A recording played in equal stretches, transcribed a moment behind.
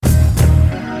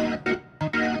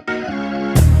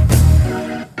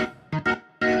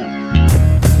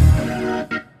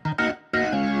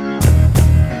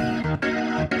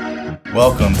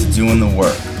Welcome to Doing the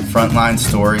Work, Frontline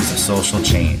Stories of Social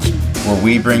Change, where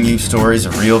we bring you stories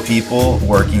of real people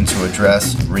working to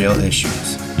address real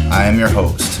issues. I am your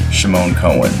host, Shimon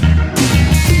Cohen.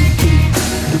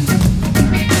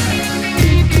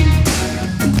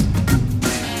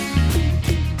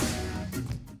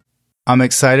 I'm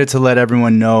excited to let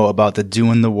everyone know about the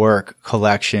Doing the Work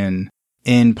collection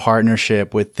in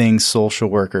partnership with Things Social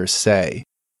Workers Say.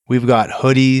 We've got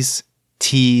hoodies,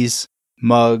 tees,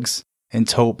 mugs, and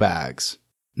tote bags.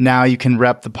 Now you can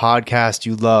rep the podcast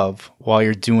you love while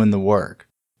you're doing the work.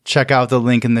 Check out the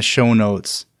link in the show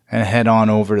notes and head on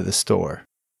over to the store.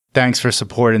 Thanks for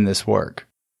supporting this work.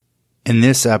 In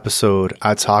this episode,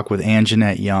 I talk with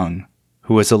Anjanette Young,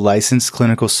 who is a licensed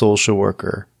clinical social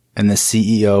worker and the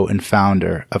CEO and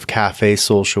founder of Cafe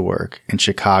Social Work in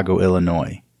Chicago,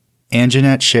 Illinois.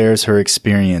 Anjanette shares her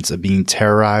experience of being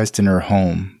terrorized in her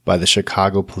home by the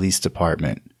Chicago Police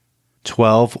Department.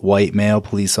 12 white male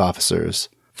police officers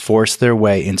forced their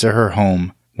way into her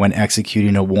home when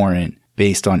executing a warrant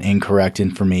based on incorrect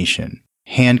information,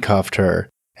 handcuffed her,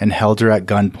 and held her at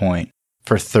gunpoint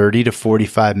for 30 to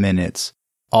 45 minutes,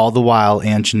 all the while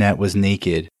Anjanette was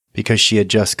naked because she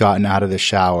had just gotten out of the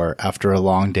shower after a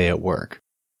long day at work.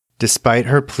 Despite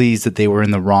her pleas that they were in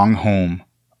the wrong home,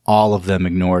 all of them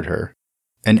ignored her.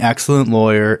 An excellent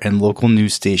lawyer and local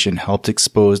news station helped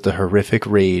expose the horrific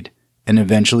raid and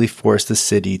eventually forced the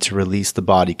city to release the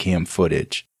body cam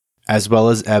footage, as well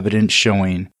as evidence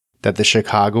showing that the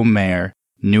Chicago mayor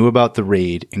knew about the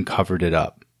raid and covered it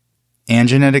up.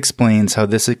 Anjanette explains how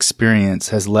this experience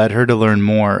has led her to learn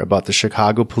more about the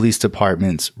Chicago Police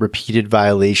Department's repeated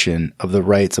violation of the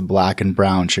rights of Black and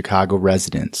brown Chicago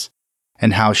residents,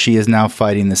 and how she is now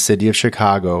fighting the city of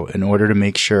Chicago in order to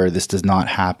make sure this does not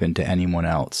happen to anyone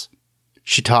else.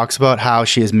 She talks about how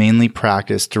she has mainly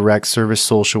practiced direct service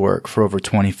social work for over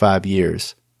 25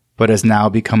 years, but has now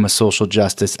become a social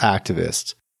justice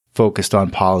activist focused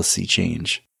on policy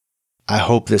change. I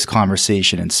hope this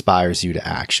conversation inspires you to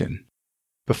action.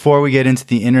 Before we get into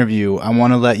the interview, I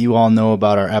want to let you all know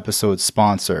about our episode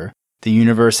sponsor, the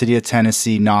University of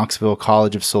Tennessee Knoxville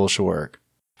College of Social Work.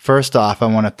 First off, I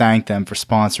want to thank them for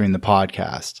sponsoring the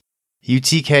podcast.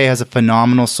 UTK has a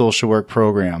phenomenal social work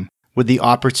program with the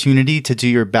opportunity to do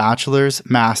your bachelor's,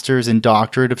 master's, and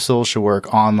doctorate of social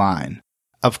work online.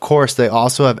 Of course, they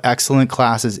also have excellent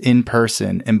classes in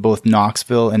person in both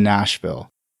Knoxville and Nashville.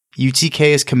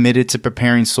 UTK is committed to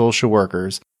preparing social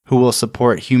workers who will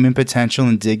support human potential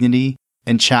and dignity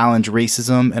and challenge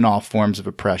racism and all forms of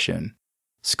oppression.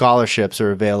 Scholarships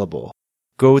are available.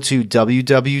 Go to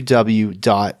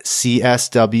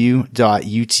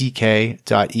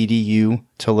www.csw.utk.edu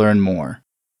to learn more.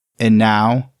 And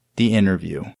now, the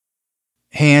interview.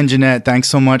 Hey, Anjanette, thanks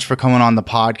so much for coming on the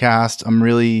podcast.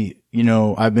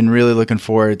 I've been really looking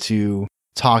forward to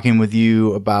talking with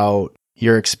you about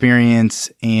your experience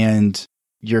and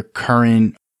your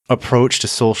current approach to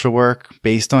social work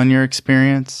based on your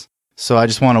experience. So I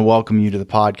just want to welcome you to the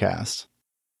podcast.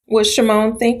 Well,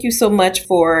 Shimon, thank you so much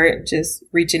for just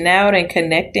reaching out and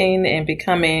connecting and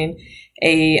becoming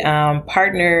a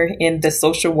partner in the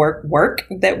social work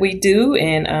that we do.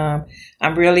 And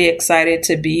I'm really excited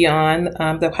to be on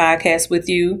the podcast with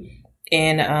you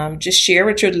and just share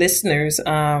with your listeners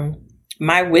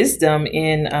my wisdom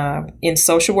in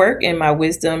social work and my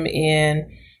wisdom in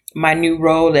my new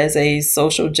role as a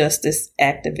social justice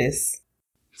activist.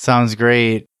 Sounds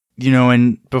great.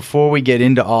 And before we get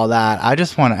into all that, I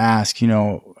just want to ask,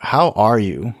 how are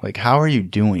you? Like, how are you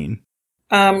doing?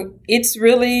 It's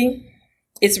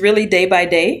really day by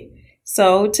day.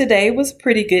 So today was a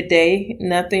pretty good day.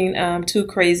 Nothing too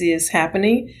crazy is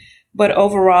happening, but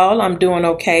overall, I'm doing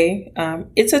okay.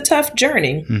 It's a tough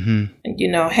journey.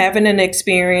 Mm-hmm. Having an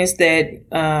experience that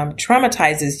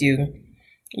traumatizes you,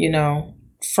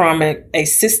 from a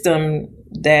system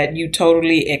that you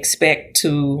totally expect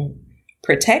to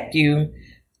protect you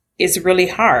is really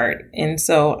hard. And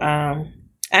so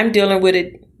I'm dealing with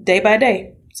it day by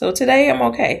day. So today I'm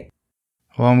okay.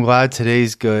 Well, I'm glad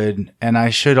today's good. And I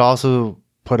should also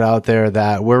put out there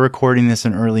that we're recording this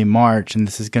in early March and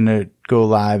this is going to go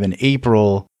live in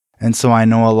April. And so I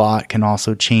know a lot can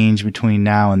also change between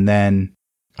now and then.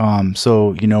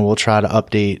 So we'll try to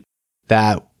update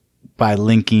that by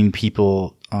linking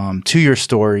people to your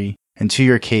story and to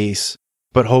your case.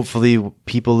 But hopefully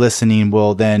people listening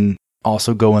will then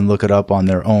also go and look it up on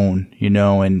their own,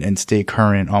 and stay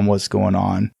current on what's going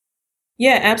on.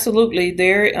 Yeah, absolutely.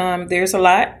 There's a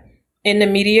lot in the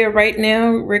media right now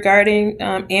regarding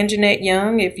Anjanette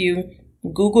Young. If you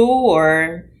Google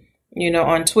or,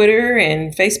 on Twitter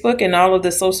and Facebook and all of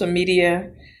the social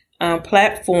media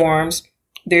platforms,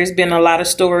 there's been a lot of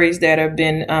stories that have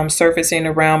been surfacing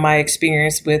around my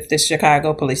experience with the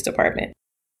Chicago Police Department.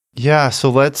 Yeah, so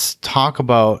let's talk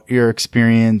about your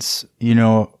experience. You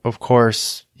know, of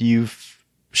course, you've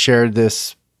shared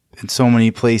this in so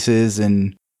many places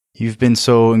and you've been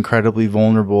so incredibly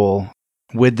vulnerable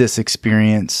with this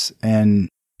experience. And,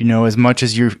 you know, as much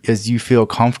as you feel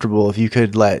comfortable, if you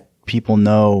could let people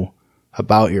know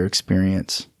about your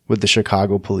experience with the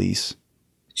Chicago police.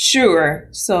 Sure.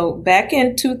 So back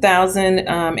in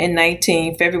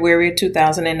 2019, February of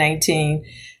 2019,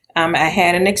 I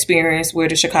had an experience where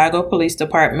the Chicago Police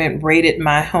Department raided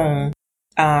my home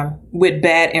with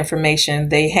bad information.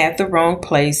 They had the wrong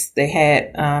place. They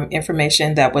had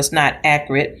information that was not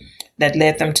accurate that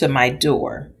led them to my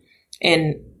door.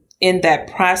 And in that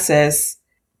process,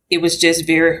 it was just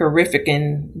very horrific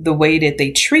in the way that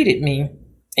they treated me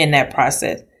in that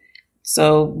process.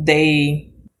 So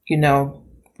they,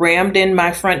 rammed in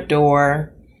my front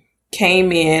door,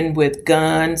 came in with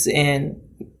guns and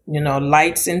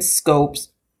lights and scopes.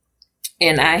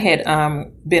 And I had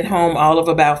been home all of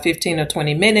about 15 or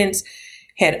 20 minutes,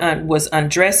 was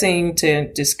undressing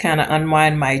to just kind of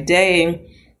unwind my day.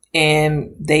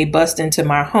 And they bust into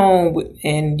my home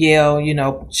and yell,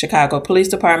 Chicago Police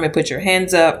Department, put your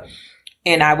hands up.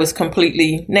 And I was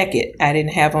completely naked. I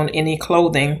didn't have on any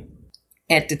clothing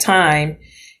at the time.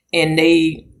 And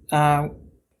they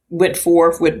went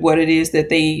forth with what it is that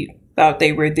they thought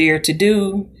they were there to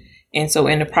do. And so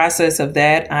in the process of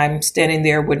that, I'm standing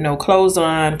there with no clothes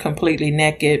on, completely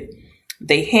naked.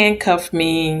 They handcuffed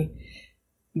me.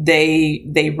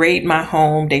 They raid my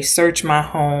home. They search my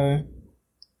home.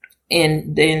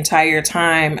 And the entire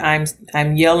time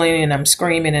I'm yelling and I'm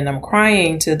screaming and I'm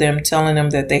crying to them, telling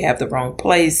them that they have the wrong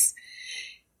place.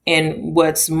 And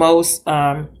what's most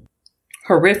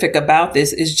horrific about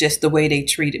this is just the way they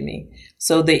treated me.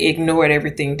 So they ignored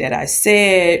everything that I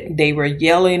said. They were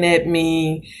yelling at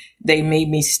me. They made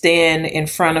me stand in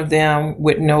front of them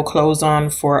with no clothes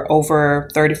on for over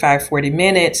 35, 40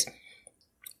 minutes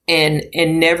and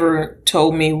never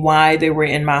told me why they were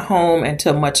in my home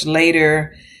until much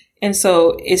later. And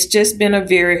so it's just been a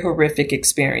very horrific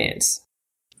experience.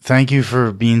 Thank you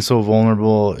for being so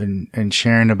vulnerable and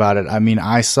sharing about it. I mean,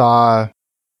 I saw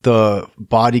the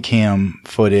body cam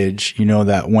footage,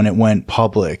 that when it went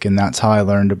public, and that's how I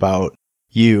learned about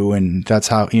you. And that's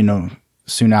how,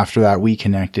 soon after that we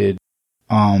connected.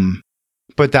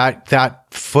 But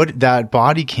that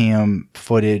body cam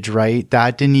footage, right?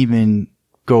 That didn't even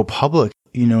go public,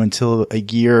 until a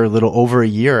little over a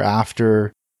year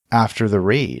after the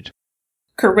raid.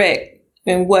 Correct.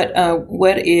 And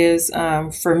what is,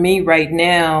 for me right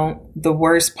now, the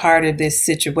worst part of this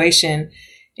situation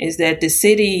is that the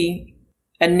city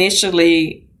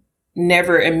initially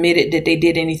never admitted that they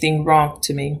did anything wrong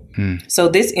to me. So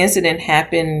this incident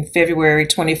happened February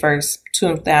 21st,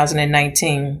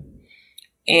 2019.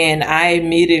 And I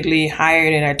immediately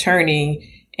hired an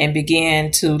attorney and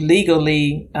began to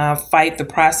legally fight the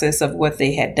process of what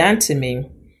they had done to me.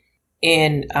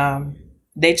 And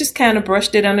they just kind of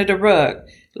brushed it under the rug.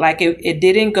 Like it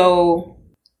didn't go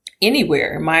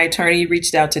anywhere. My attorney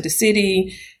reached out to the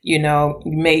city,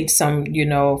 made some,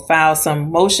 filed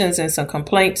some motions and some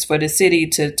complaints for the city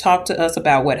to talk to us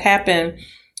about what happened.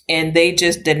 And they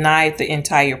just denied the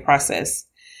entire process.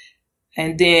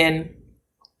 And then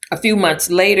a few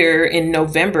months later, in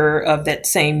November of that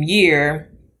same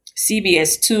year,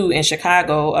 CBS 2 in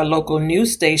Chicago, a local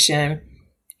news station,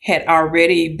 had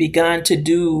already begun to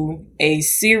do a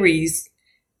series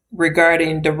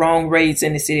regarding the wrong raids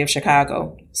in the city of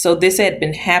Chicago. So this had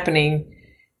been happening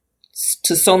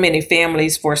to so many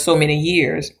families for so many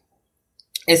years.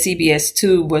 And CBS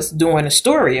 2 was doing a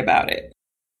story about it.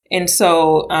 And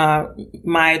so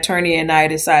my attorney and I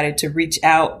decided to reach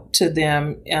out to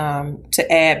them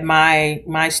to add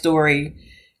my story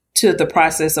to the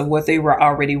process of what they were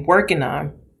already working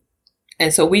on.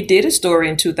 And so we did a story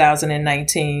in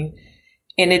 2019,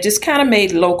 and it just kind of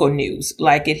made local news.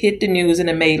 Like it hit the news and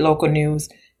it made local news,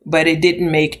 but it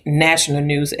didn't make national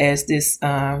news as this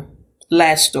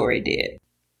last story did.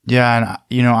 Yeah.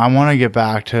 And, I want to get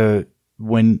back to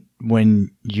when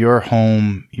you're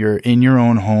home, you're in your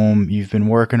own home, you've been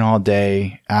working all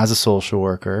day as a social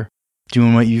worker,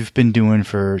 doing what you've been doing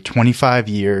for 25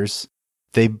 years.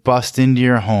 They bust into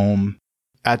your home.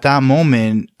 At that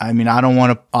moment, I mean, I don't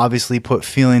want to obviously put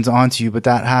feelings onto you, but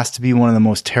that has to be one of the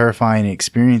most terrifying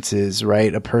experiences,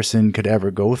 right, a person could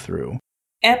ever go through.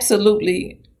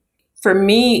 Absolutely. For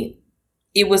me,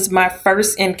 it was my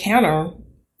first encounter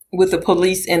with the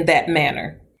police in that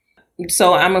manner.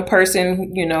 So I'm a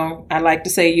person, I like to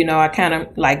say, I kind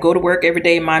of like go to work every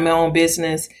day, mind my own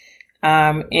business.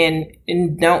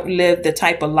 and don't live the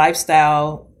type of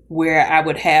lifestyle where I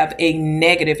would have a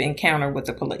negative encounter with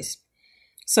the police.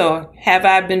 So have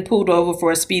I been pulled over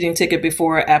for a speeding ticket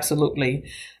before? Absolutely.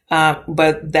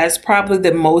 But that's probably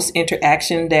the most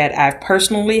interaction that I've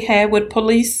personally had with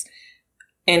police.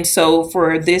 And so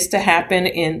for this to happen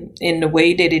in the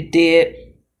way that it did,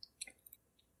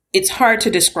 it's hard to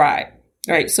describe,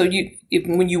 right? So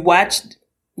when you watch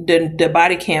the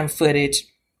body cam footage,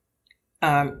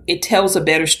 it tells a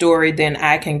better story than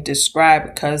I can describe,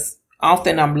 because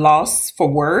often I'm lost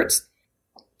for words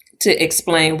to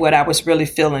explain what I was really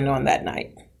feeling on that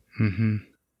night. Mm-hmm.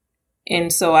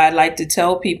 And so I like to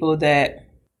tell people that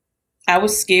I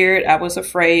was scared. I was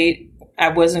afraid. I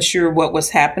wasn't sure what was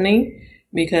happening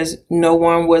because no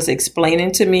one was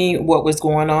explaining to me what was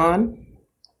going on.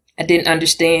 I didn't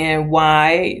understand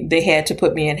why they had to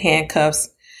put me in handcuffs.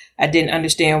 I didn't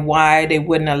understand why they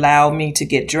wouldn't allow me to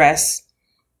get dressed.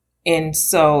 And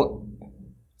so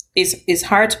it's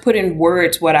hard to put in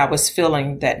words what I was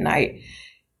feeling that night.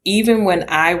 Even when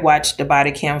I watched the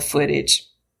body cam footage,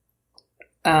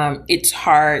 it's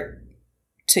hard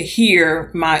to hear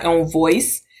my own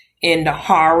voice and the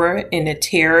horror and the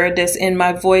terror that's in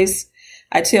my voice.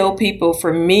 I tell people,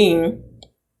 for me,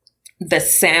 the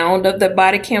sound of the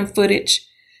body cam footage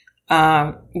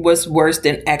was worse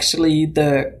than actually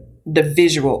the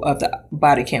visual of the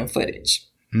body cam footage.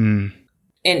 Mm.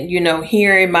 And,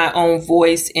 hearing my own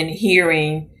voice and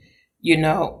hearing,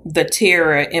 the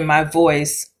terror in my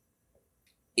voice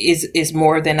is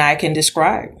more than I can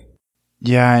describe.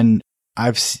 Yeah. And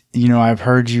I've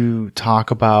heard you talk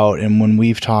about, and when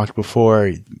we've talked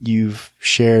before, you've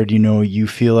shared, you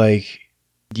feel like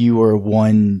you were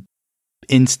one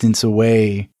instance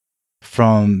away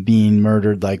from being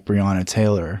murdered like Breonna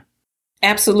Taylor.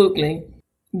 Absolutely.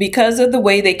 Because of the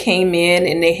way they came in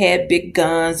and they had big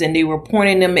guns and they were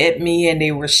pointing them at me and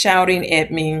they were shouting at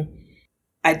me,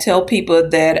 I tell people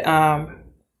that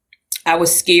I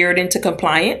was scared into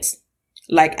compliance.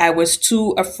 Like I was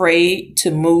too afraid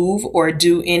to move or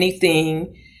do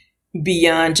anything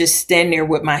beyond just stand there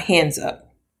with my hands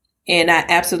up. And I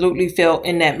absolutely felt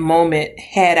in that moment,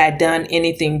 had I done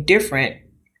anything different,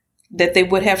 that they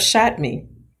would have shot me.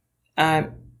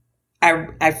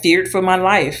 I feared for my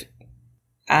life.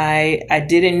 I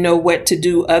didn't know what to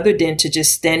do other than to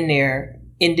just stand there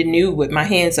in the nude with my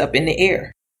hands up in the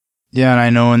air. Yeah, and I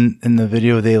know in the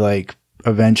video they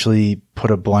eventually put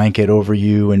a blanket over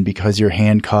you, and because you're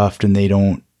handcuffed and they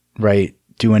don't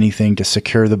do anything to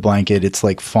secure the blanket, it's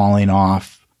falling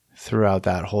off throughout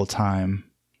that whole time.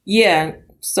 Yeah,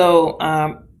 so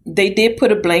they did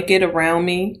put a blanket around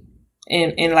me,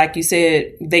 and like you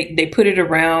said, they put it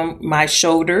around my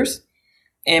shoulders.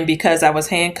 And because I was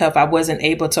handcuffed, I wasn't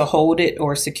able to hold it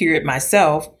or secure it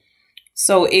myself.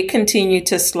 So it continued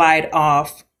to slide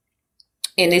off.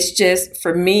 And it's just,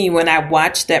 for me, when I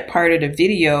watched that part of the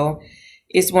video,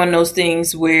 it's one of those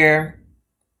things where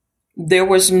there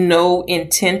was no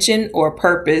intention or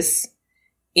purpose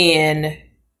in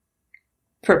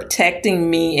protecting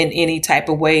me in any type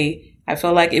of way. I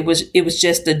felt like it was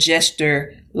just a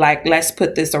gesture, like, let's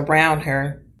put this around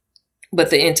her. But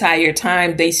the entire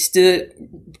time they stood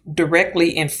directly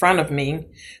in front of me.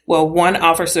 Well, one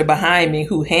officer behind me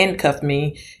who handcuffed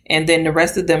me, and then the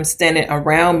rest of them standing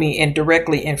around me and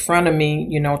directly in front of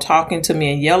me, talking to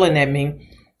me and yelling at me.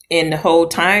 And the whole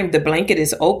time the blanket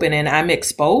is open and I'm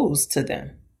exposed to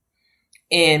them.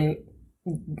 And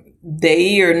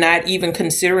they are not even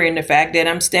considering the fact that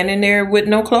I'm standing there with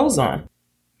no clothes on.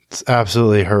 It's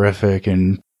absolutely horrific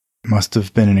and must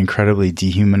have been an incredibly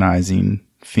dehumanizing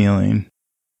feeling.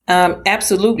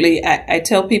 Absolutely. I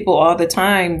tell people all the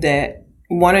time that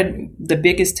one of the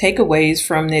biggest takeaways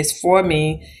from this for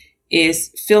me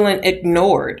is feeling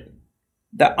ignored.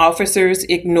 The officers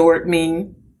ignored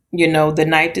me, the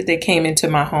night that they came into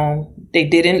my home. They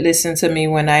didn't listen to me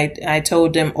when I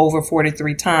told them over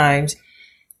 43 times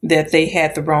that they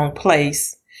had the wrong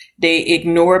place. They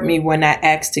ignored me when I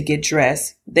asked to get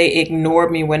dressed. They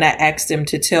ignored me when I asked them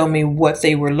to tell me what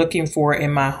they were looking for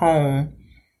in my home.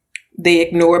 They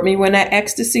ignored me when I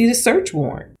asked to see the search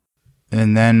warrant.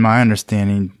 And then my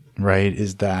understanding,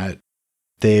 is that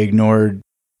they ignored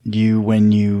you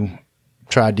when you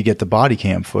tried to get the body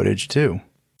cam footage too.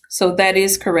 So that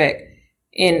is correct.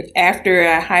 And after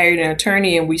I hired an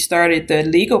attorney and we started the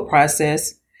legal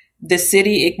process, the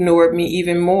city ignored me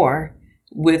even more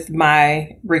with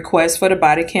my request for the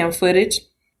body cam footage.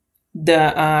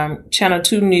 The Channel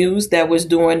 2 News that was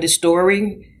doing the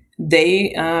story,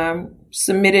 they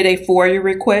submitted a FOIA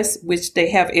request, which they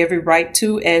have every right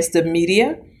to as the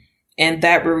media. And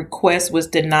that request was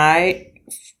denied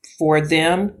for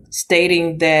them,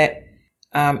 stating that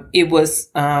It was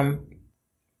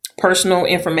personal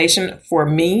information for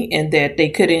me, and that they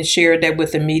couldn't share that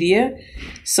with the media.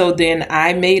 So then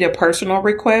I made a personal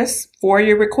request,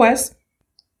 FOIA request.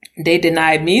 They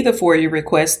denied me the FOIA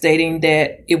request, stating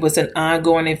that it was an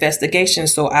ongoing investigation,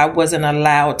 so I wasn't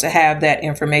allowed to have that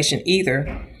information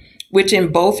either, which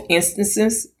in both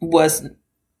instances was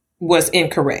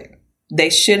incorrect. They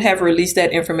should have released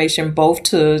that information both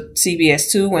to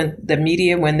CBS2 when the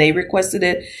media, when they requested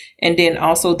it. And then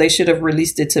also they should have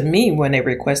released it to me when they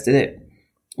requested it,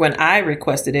 when I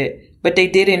requested it, but they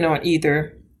didn't on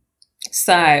either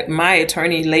side. My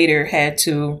attorney later had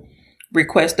to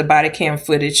request the body cam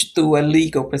footage through a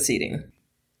legal proceeding.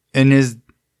 And is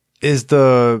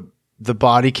the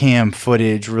body cam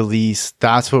footage release,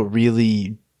 that's what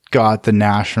really got the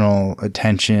national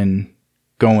attention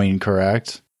going,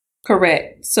 correct?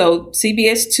 Correct. So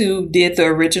CBS2 did the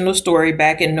original story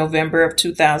back in November of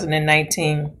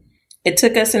 2019. It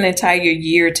took us an entire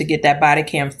year to get that body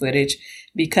cam footage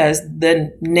because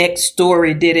the next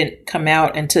story didn't come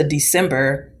out until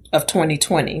December of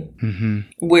 2020,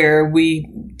 where we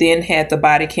then had the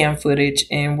body cam footage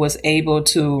and was able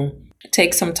to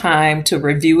take some time to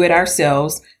review it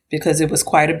ourselves because it was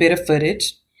quite a bit of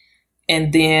footage,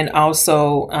 and then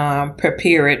also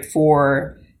prepare it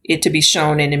for it to be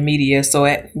shown in the media. So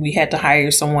we had to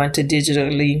hire someone to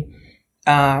digitally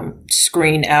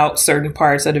screen out certain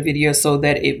parts of the video so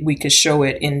that we could show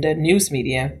it in the news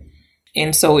media.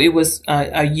 And so it was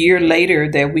a year later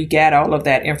that we got all of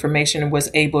that information and was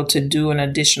able to do an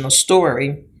additional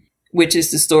story, which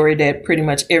is the story that pretty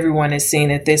much everyone has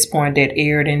seen at this point, that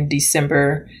aired in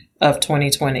December of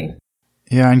 2020.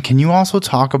 Yeah, and can you also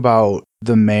talk about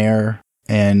the mayor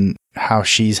and how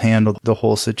she's handled the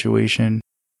whole situation?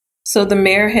 So the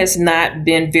mayor has not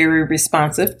been very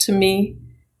responsive to me,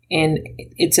 and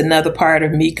it's another part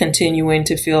of me continuing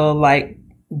to feel like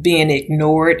being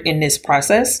ignored in this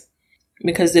process.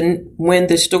 Because when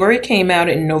the story came out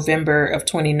in November of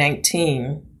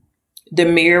 2019, the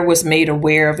mayor was made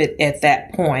aware of it at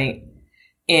that point.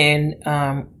 And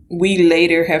we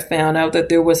later have found out that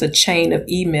there was a chain of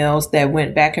emails that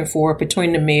went back and forth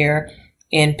between the mayor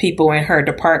and people in her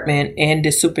department and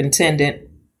the superintendent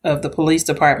of the police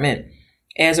department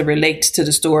as it relates to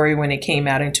the story when it came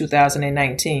out in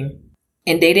 2019.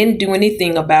 And they didn't do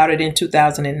anything about it in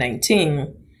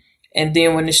 2019. And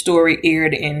then when the story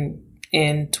aired in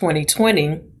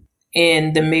 2020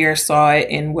 and the mayor saw it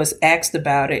and was asked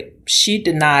about it, she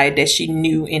denied that she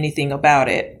knew anything about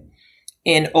it.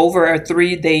 And over a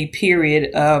 3-day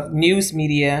period of news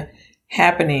media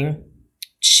happening,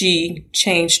 she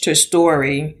changed her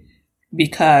story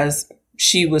because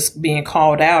she was being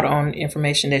called out on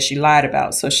information that she lied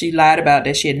about. So she lied about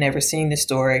that she had never seen the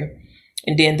story.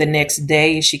 And then the next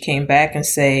day she came back and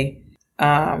say,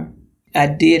 I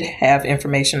did have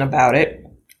information about it.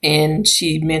 And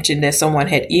she mentioned that someone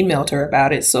had emailed her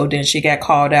about it. So then she got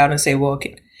called out and said, well,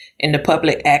 and the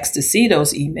public asked to see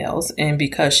those emails. And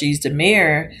because she's the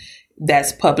mayor,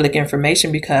 that's public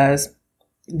information because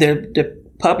the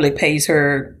public pays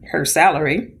her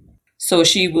salary. So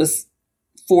she was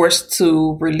forced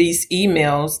to release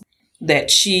emails that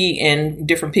she and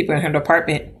different people in her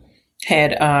department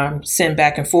had sent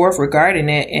back and forth regarding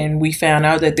it. And we found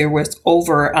out that there was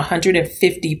over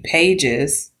 150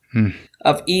 pages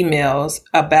of emails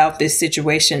about this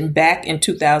situation back in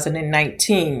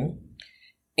 2019.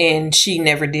 And she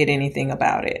never did anything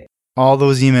about it. All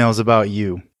those emails about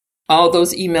you. All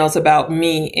those emails about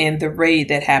me and the raid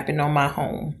that happened on my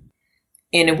home.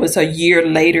 And it was a year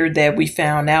later that we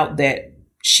found out that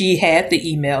she had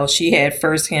the email. She had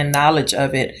firsthand knowledge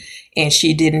of it, and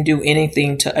she didn't do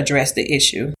anything to address the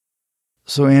issue.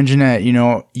 So, Anjanette,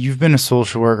 you've been a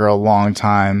social worker a long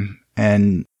time,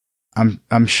 and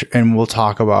I'm sure, and we'll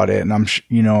talk about it. And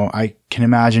I can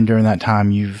imagine during that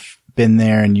time you've been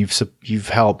there and you've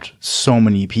helped so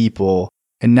many people,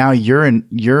 and now you're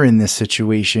in this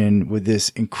situation with this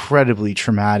incredibly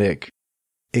traumatic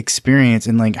experience.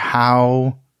 And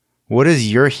what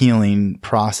has your healing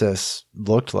process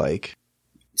looked like?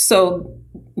 So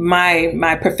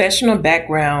my professional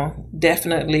background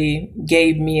definitely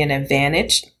gave me an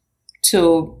advantage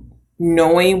to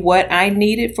knowing what I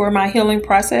needed for my healing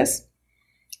process.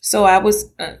 So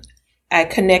I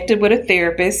connected with a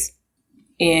therapist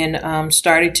and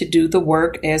started to do the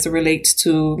work as it relates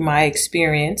to my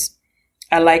experience.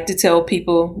 I like to tell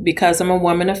people, because I'm a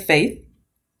woman of faith,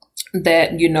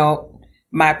 that,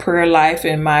 my prayer life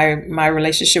and my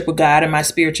relationship with God and my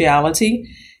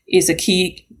spirituality is a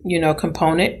key,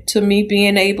 component to me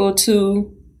being able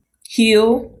to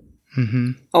heal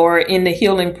or in the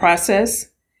healing process.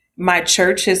 My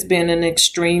church has been an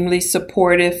extremely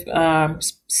supportive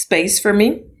space for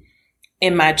me.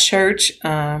 In my church,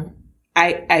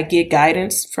 I get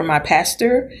guidance from my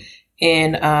pastor,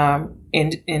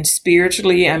 and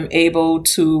spiritually, I'm able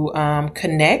to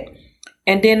connect.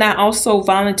 And then I also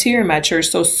volunteer in my church,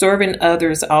 so serving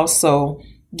others also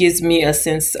gives me a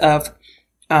sense of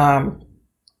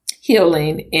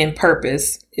healing and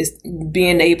purpose. Is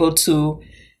being able to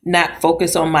not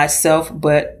focus on myself,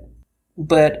 but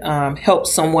help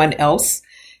someone else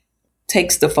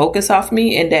takes the focus off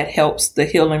me, and that helps the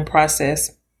healing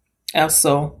process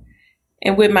also.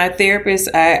 And with my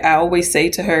therapist, I always say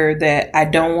to her that I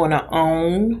don't want to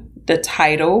own the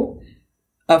title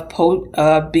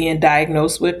of being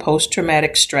diagnosed with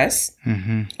post-traumatic stress,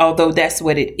 although that's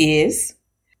what it is.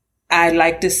 I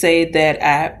like to say that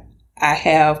I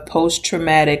have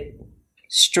post-traumatic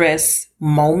stress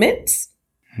moments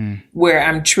where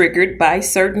I'm triggered by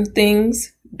certain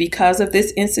things because of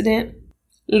this incident.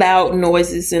 Loud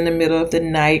noises in the middle of the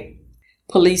night,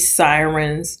 police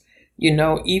sirens,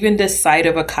 even the sight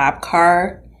of a cop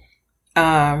car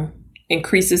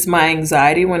increases my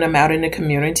anxiety when I'm out in the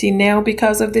community now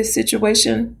because of this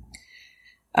situation.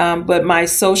 But my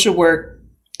social work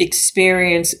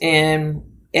experience and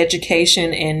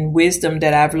education and wisdom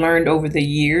that I've learned over the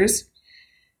years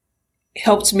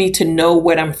helps me to know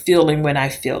what I'm feeling when I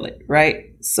feel it,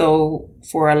 right? So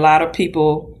for a lot of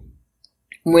people,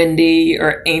 when they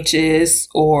are anxious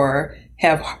or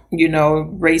have,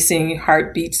 racing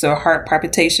heartbeats or heart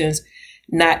palpitations,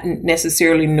 not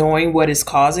necessarily knowing what is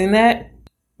causing that,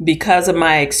 because of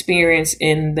my experience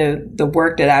in the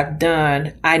work that I've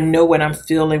done, I know what I'm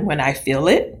feeling when I feel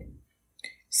it.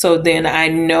 So then I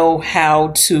know how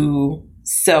to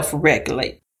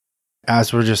self-regulate.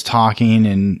 As we're just talking,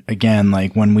 and again,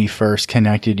 like when we first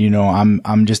connected,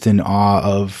 I'm just in awe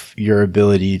of your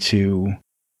ability to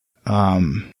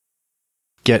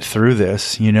get through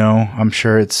this. I'm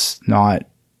sure it's not,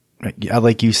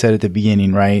 like you said at the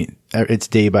beginning, right? It's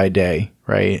day by day,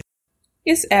 right?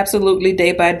 It's absolutely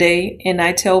day by day. And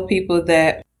I tell people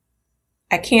that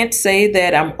I can't say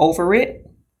that I'm over it.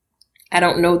 I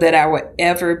don't know that I will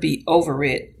ever be over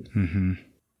it. Mm-hmm.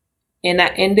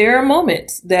 And there are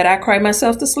moments that I cry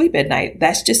myself to sleep at night.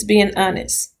 That's just being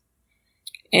honest.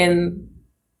 And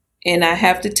I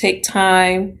have to take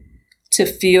time to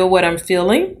feel what I'm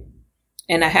feeling.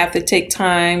 And I have to take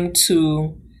time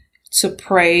to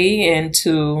pray and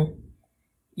to,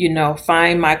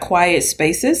 find my quiet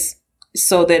spaces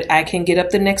so that I can get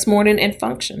up the next morning and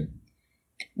function.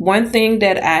 One thing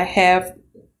that I have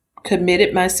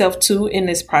committed myself to in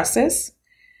this process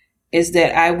is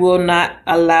that I will not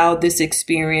allow this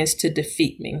experience to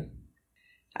defeat me.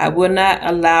 I will not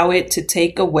allow it to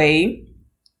take away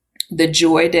the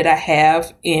joy that I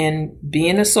have in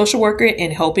being a social worker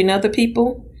and helping other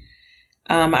people.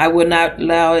 I will not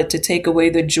allow it to take away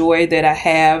the joy that I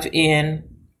have in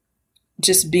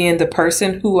just being the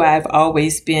person who I've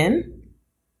always been.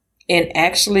 And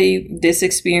actually, this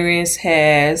experience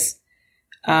has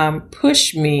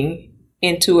pushed me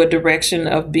into a direction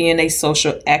of being a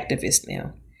social activist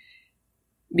now.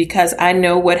 Because I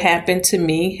know what happened to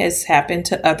me has happened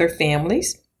to other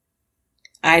families.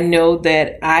 I know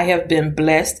that I have been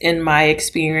blessed in my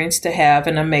experience to have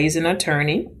an amazing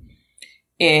attorney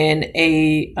and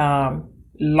a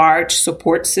large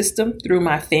support system through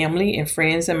my family and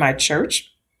friends in my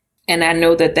church. And I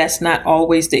know that that's not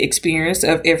always the experience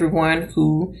of everyone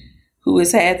who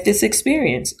has had this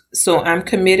experience. So I'm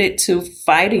committed to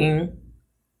fighting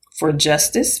for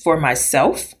justice for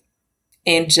myself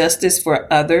and justice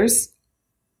for others,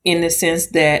 in the sense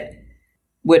that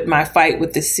with my fight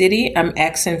with the city, I'm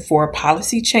asking for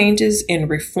policy changes and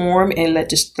reform and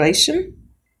legislation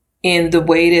in the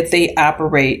way that they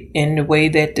operate, in the way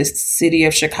that the City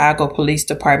of Chicago Police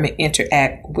Department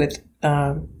interact with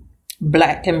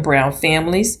Black and brown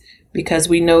families, because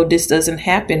we know this doesn't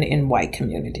happen in white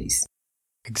communities.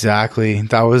 Exactly.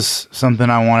 That was something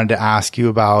I wanted to ask you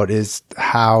about, is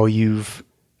how you've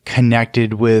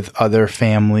connected with other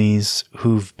families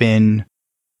who've been,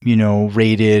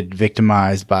 raided,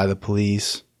 victimized by the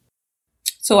police.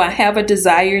 So I have a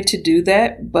desire to do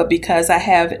that, but because I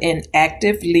have an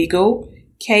active legal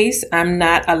case, I'm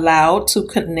not allowed to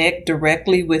connect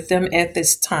directly with them at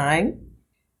this time.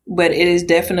 But it is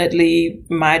definitely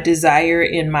my desire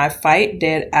in my fight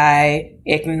that I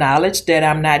acknowledge that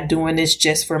I'm not doing this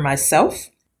just for myself.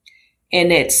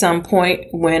 And at some point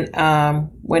when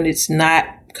it's not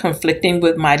conflicting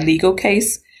with my legal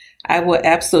case, I will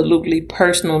absolutely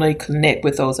personally connect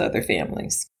with those other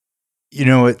families.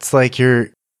 It's like you're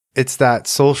it's that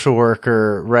social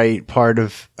worker, right, part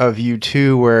of you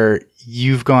too, where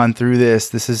you've gone through this.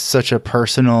 This is such a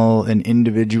personal and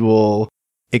individual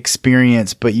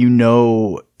experience, but you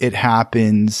know it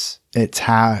happens. It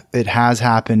has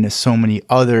happened to so many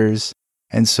others.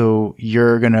 And so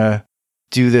you're going to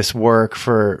do this work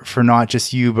for not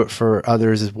just you, but for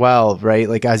others as well, right?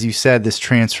 Like, as you said, this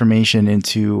transformation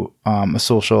into a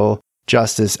social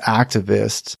justice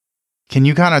activist. Can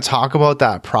you kind of talk about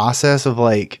that process of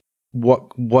like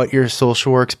what your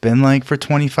social work's been like for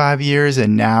 25 years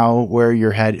and now where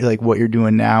you're headed, like what you're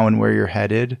doing now and where you're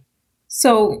headed?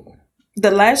 So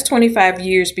the last 25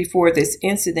 years before this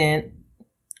incident,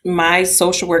 my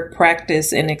social work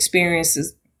practice and experience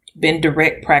has been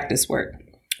direct practice work,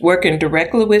 working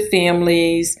directly with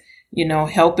families,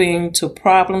 helping to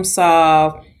problem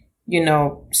solve,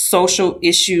 social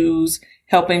issues,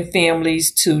 helping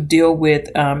families to deal with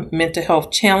mental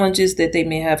health challenges that they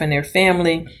may have in their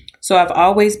family. So I've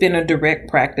always been a direct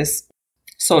practice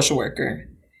social worker,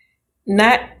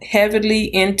 not heavily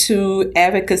into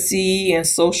advocacy and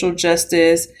social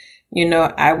justice.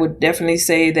 I would definitely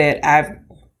say that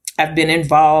I've been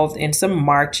involved in some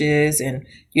marches and,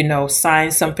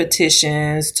 signed some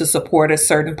petitions to support a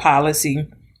certain policy.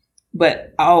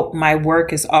 But all my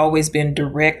work has always been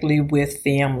directly with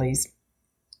families.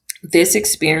 This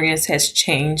experience has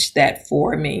changed that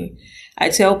for me. I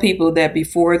tell people that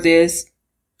before this,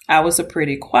 I was a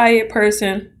pretty quiet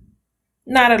person.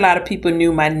 Not a lot of people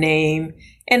knew my name,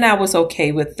 and I was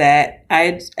okay with that.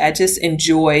 I just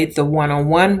enjoyed the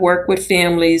one-on-one work with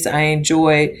families. I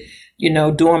enjoyed,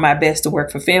 doing my best to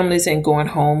work for families and going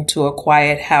home to a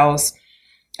quiet house.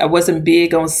 I wasn't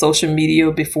big on social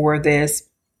media before this.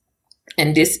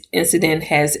 And this incident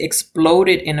has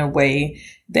exploded in a way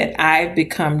that I've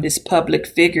become this public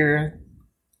figure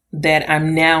that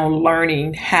I'm now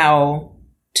learning how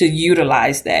to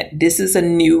utilize that. This is a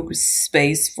new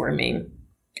space for me.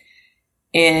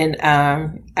 And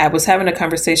I was having a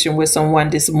conversation with someone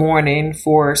this morning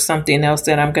for something else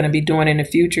that I'm going to be doing in the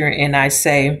future. And I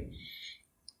say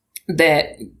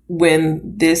that when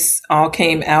this all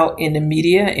came out in the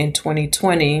media in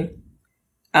 2020,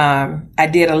 I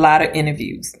did a lot of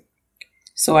interviews.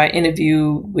 So I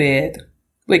interviewed with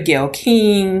Gayle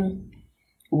King,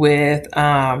 with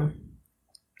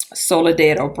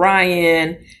Soledad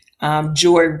O'Brien,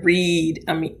 Joy Reid.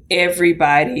 I mean,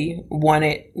 everybody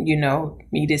wanted,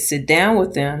 me to sit down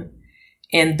with them.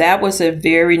 And that was a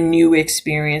very new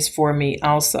experience for me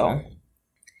also.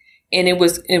 And it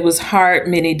was hard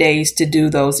many days to do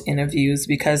those interviews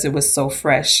because it was so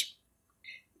fresh.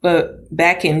 But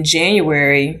back in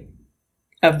January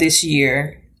of this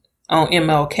year, on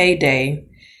MLK Day,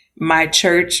 my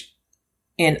church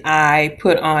and I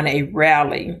put on a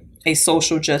rally, a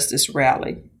social justice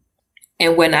rally.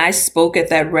 And when I spoke at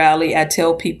that rally, I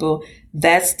tell people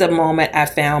that's the moment I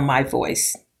found my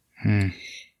voice.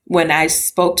 When I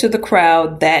spoke to the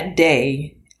crowd that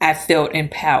day, I felt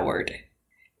empowered.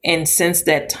 And since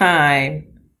that time,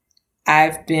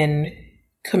 I've been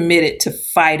committed to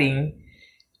fighting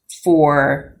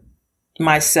for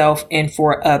myself and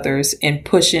for others and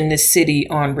pushing the city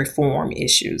on reform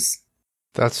issues.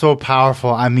 That's so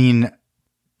powerful. I mean,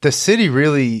 the city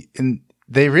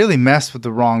they really messed with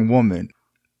the wrong woman.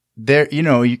 There,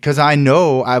 because I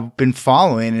know I've been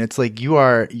following, and it's like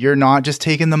you're not just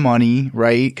taking the money,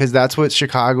 right? Because that's what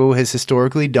Chicago has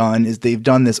historically done, is they've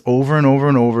done this over and over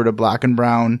and over to Black and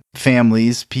brown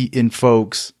families and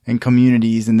folks and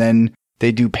communities, and then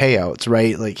they do payouts,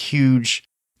 right? Like huge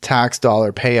tax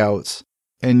dollar payouts,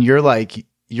 and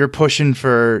you're pushing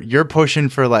for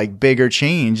like bigger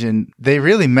change, and they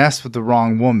really messed with the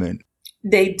wrong woman.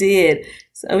 They did.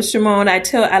 So Shimon,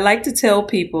 I like to tell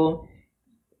people,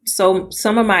 so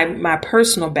some of my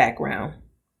personal background.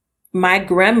 My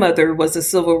grandmother was a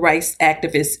civil rights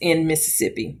activist in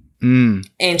Mississippi,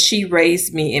 and she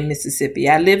raised me in Mississippi.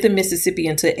 I lived in Mississippi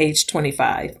until age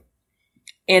 25,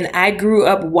 and I grew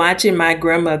up watching my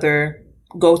grandmother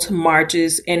go to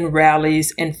marches and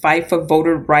rallies and fight for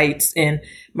voter rights, and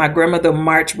my grandmother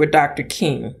marched with Dr.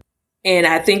 King. And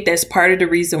I think that's part of the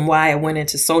reason why I went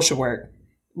into social work,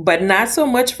 but not so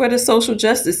much for the social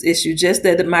justice issue, just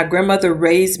that my grandmother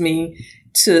raised me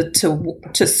to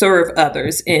serve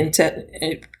others and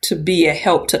to be a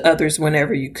help to others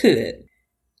whenever you could.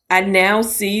 I now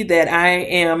see that I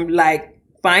am like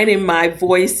finding my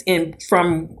voice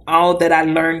from all that I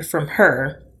learned from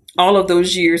her all of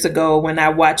those years ago when I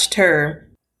watched her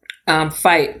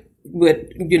fight with,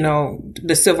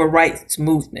 the civil rights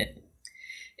movement.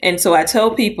 And so I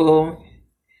tell people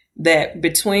that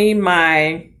between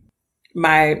my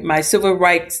civil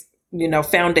rights,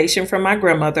 foundation from my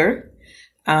grandmother,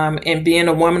 And being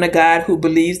a woman of God who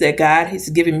believes that God has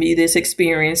given me this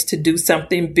experience to do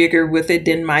something bigger with it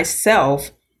than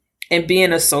myself, and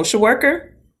being a social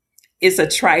worker is a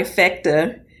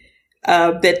trifecta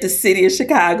that the city of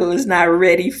Chicago is not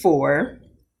ready for.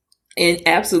 And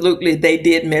absolutely, they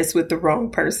did mess with the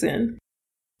wrong person.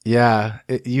 Yeah,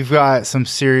 you've got some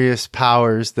serious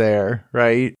powers there,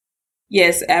 right?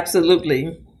 Yes,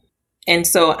 absolutely. And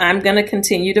so I'm going to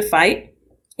continue to fight.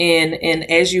 And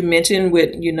as you mentioned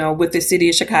with the city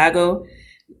of Chicago,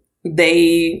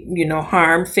 they,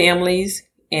 harm families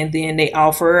and then they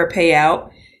offer a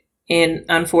payout. And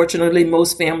unfortunately,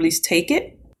 most families take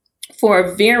it for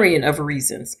a variant of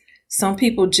reasons. Some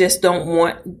people just don't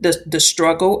want the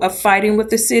struggle of fighting with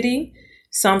the city.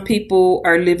 Some people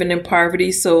are living in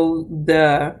poverty, so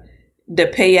the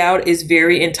payout is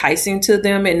very enticing to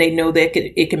them, and they know that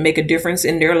it can make a difference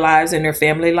in their lives and their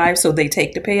family lives, so they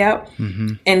take the payout.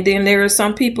 Mm-hmm. And then there are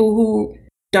some people who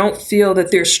don't feel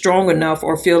that they're strong enough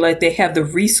or feel like they have the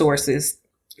resources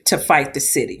to fight the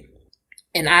city.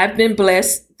 And I've been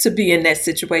blessed to be in that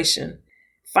situation.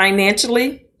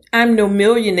 Financially, I'm no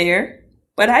millionaire,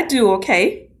 but I do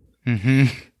okay. Mm-hmm.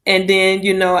 And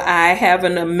then, I have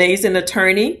an amazing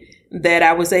attorney that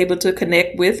I was able to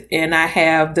connect with, and I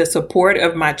have the support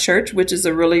of my church, which is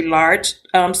a really large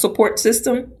support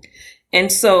system.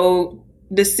 And so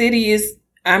the city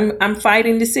I'm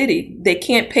fighting the city. They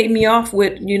can't pay me off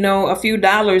with, a few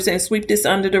dollars and sweep this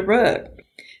under the rug.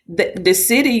 The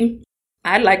city,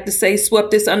 I'd like to say,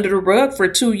 swept this under the rug for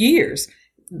 2 years.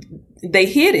 They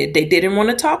hid it. They didn't want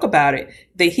to talk about it.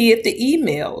 They hid the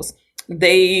emails.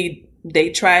 They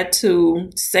tried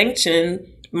to sanction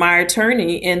my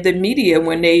attorney and the media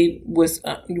when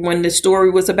the story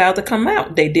was about to come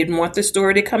out. They didn't want the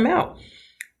story to come out.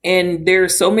 And there are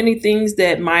so many things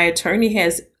that my attorney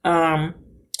has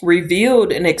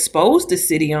revealed and exposed the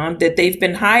city on that they've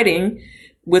been hiding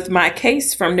with my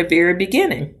case from the very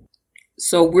beginning.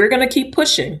 So we're going to keep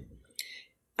pushing.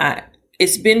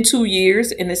 It's been 2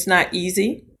 years and it's not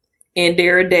easy. And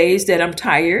there are days that I'm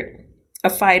tired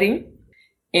of fighting.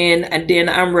 And then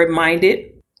I'm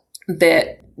reminded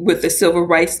that with the civil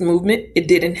rights movement, it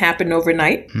didn't happen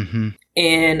overnight. Mm-hmm.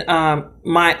 And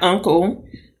my uncle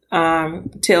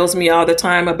tells me all the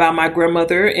time about my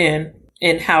grandmother and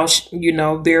how,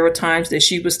 there were times that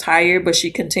she was tired, but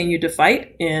she continued to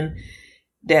fight, and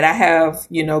that I have,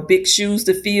 big shoes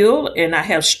to fill and I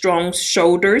have strong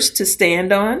shoulders to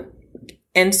stand on.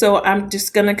 And so I'm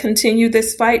just going to continue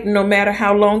this fight no matter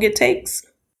how long it takes.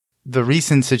 The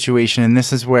recent situation, and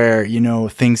this is where,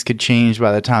 things could change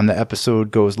by the time the episode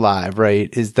goes live,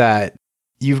 right, is that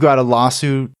you've got a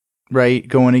lawsuit, right,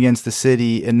 going against the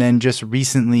city, and then just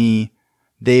recently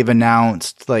they've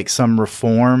announced like some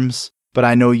reforms, but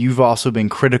I know you've also been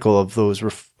critical of those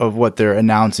of what they're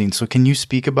announcing. So can you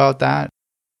speak about that?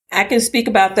 I can speak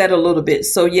about that a little bit.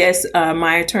 So yes,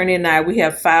 my attorney and we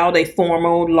have filed a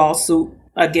formal lawsuit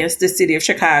against the city of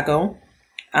Chicago.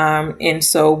 And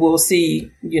so we'll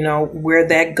see, where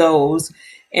that goes.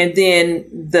 And then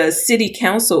the city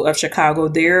council of Chicago,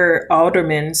 there are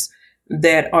aldermen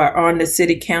that are on the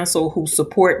city council who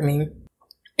support me.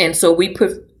 And so we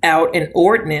put out an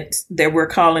ordinance that we're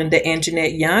calling the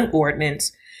Anjanette Young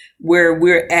Ordinance, where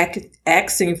we're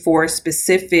asking for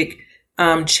specific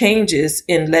changes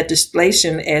in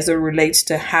legislation as it relates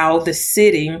to how the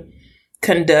city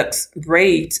conducts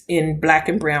raids in Black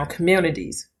and brown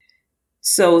communities.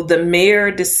 So the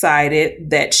mayor decided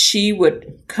that she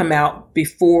would come out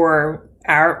before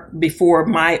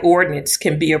my ordinance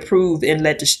can be approved in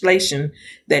legislation,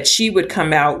 that she would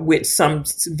come out with some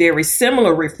very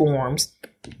similar reforms.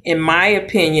 In my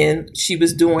opinion, she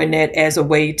was doing that as a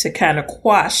way to kind of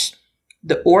quash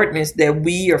the ordinance that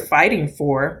we are fighting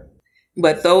for.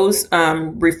 But those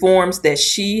reforms that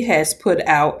she has put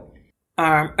out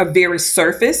are very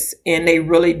surface, and they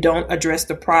really don't address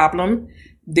the problem.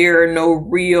 There are no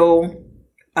real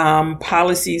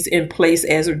policies in place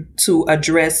to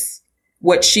address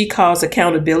what she calls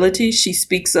accountability. She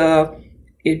speaks of,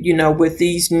 with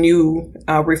these new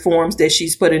reforms that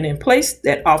she's putting in place,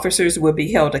 that officers will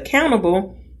be held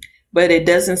accountable, but it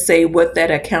doesn't say what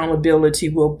that accountability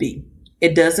will be.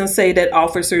 It doesn't say that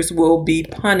officers will be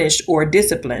punished or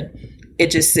disciplined. It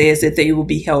just says that they will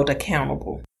be held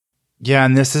accountable. Yeah,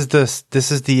 and this is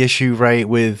the issue, right,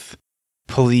 with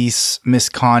police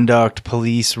misconduct,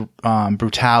 police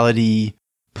brutality,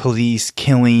 police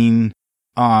killing,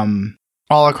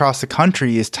 all across the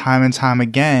country, is time and time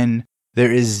again,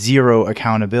 there is zero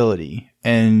accountability.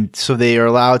 And so they are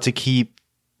allowed to keep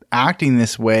acting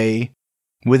this way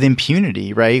with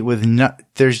impunity, right?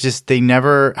 They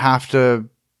never have to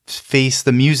face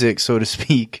the music, so to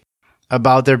speak,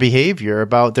 about their behavior,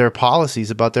 about their policies,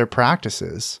 about their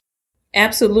practices.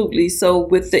 Absolutely. So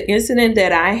with the incident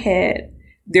that I had,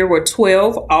 there were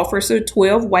 12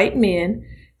 white men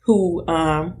who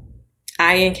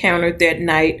I encountered that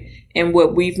night. And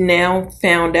what we've now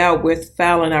found out with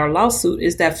filing our lawsuit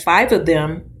is that 5 of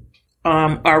them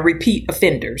are repeat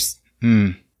offenders.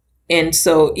 And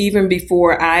so even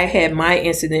before I had my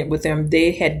incident with them,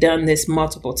 they had done this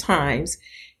multiple times.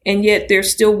 And yet they're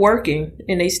still working,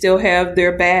 and they still have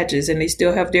their badges, and they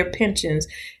still have their pensions,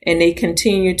 and they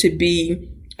continue to be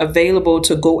available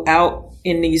to go out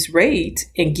in these raids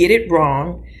and get it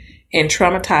wrong and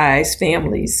traumatize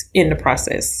families in the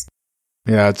process.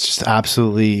 Yeah, it's just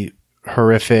absolutely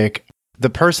horrific. The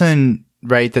person,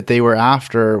 right, that they were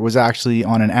after was actually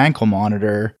on an ankle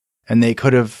monitor, and they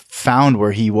could have found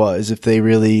where he was if they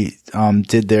really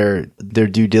did their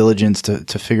due diligence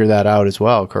to figure that out as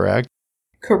well, correct?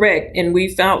 Correct. And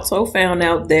we found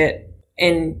out that,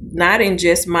 and not in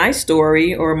just my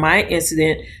story or my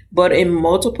incident, but in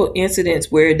multiple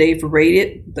incidents where they've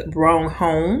raided the wrong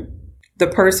home, the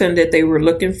person that they were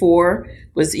looking for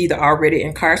was either already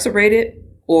incarcerated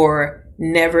or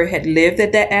never had lived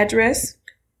at that address.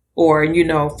 Or,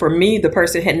 for me, the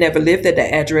person had never lived at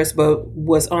that address, but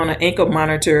was on an ankle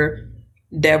monitor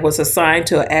that was assigned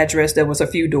to an address that was a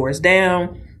few doors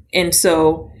down. And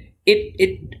so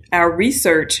our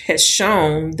research has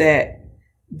shown that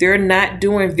they're not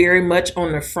doing very much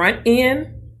on the front end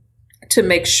to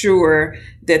make sure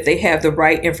that they have the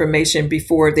right information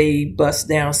before they bust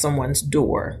down someone's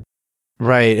door.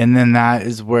 Right. And then that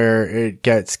is where it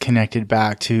gets connected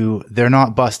back to they're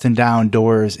not busting down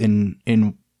doors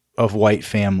of white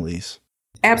families.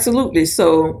 Absolutely.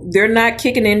 So they're not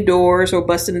kicking in doors or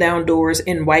busting down doors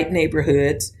in white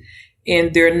neighborhoods,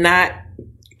 and they're not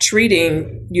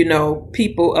treating,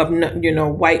 people of,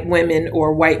 white women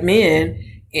or white men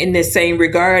in the same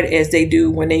regard as they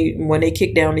do when they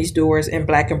kick down these doors in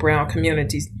Black and brown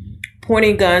communities,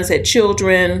 pointing guns at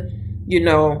children,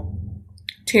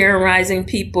 terrorizing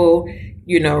people,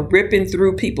 ripping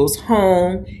through people's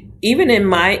home. Even in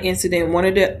my incident, one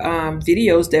of the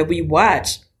videos that we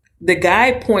watched, the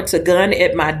guy points a gun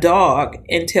at my dog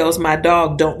and tells my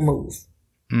dog, "Don't move."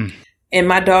 And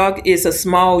my dog is a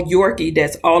small Yorkie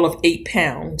that's all of 8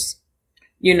 pounds.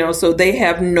 So they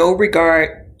have no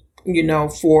regard,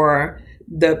 for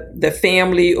the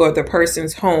family or the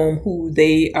person's home who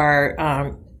they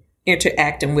are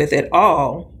interacting with at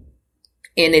all.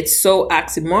 And it's so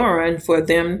oxymoron for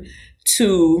them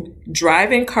to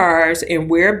drive in cars and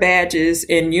wear badges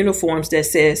and uniforms that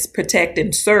says protect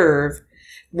and serve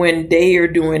when they are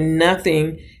doing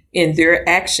nothing in their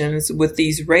actions with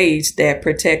these raids that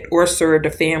protect or serve the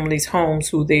families' homes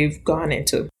who they've gone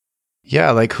into.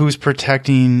 Yeah, like who's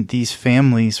protecting these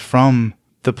families from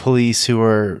the police who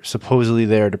are supposedly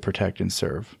there to protect and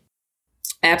serve?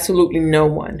 Absolutely no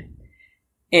one.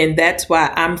 And that's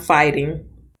why I'm fighting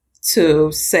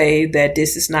to say that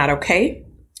this is not okay.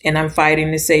 And I'm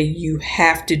fighting to say you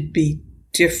have to be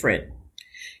different.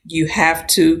 You have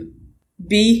to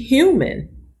be human.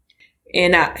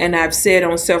 And I've said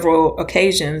on several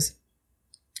occasions,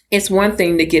 it's one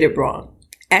thing to get it wrong.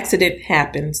 Accident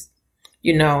happens.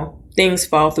 Things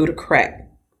fall through the crack.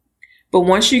 But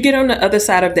once you get on the other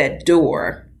side of that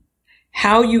door,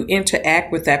 how you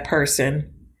interact with that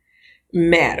person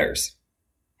matters.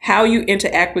 How you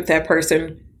interact with that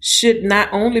person should not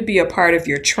only be a part of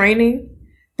your training,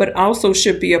 but also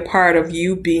should be a part of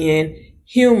you being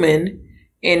human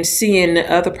and seeing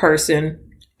the other person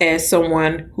as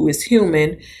someone who is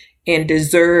human and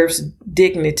deserves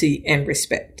dignity and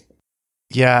respect.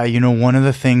 Yeah, one of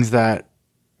the things that,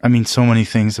 so many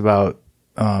things about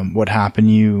what happened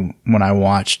to you when I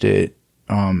watched it,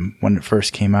 when it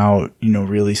first came out,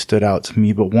 really stood out to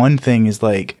me. But one thing is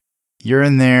like, you're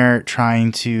in there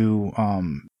trying to,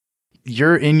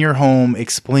 you're in your home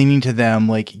explaining to them,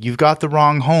 like, you've got the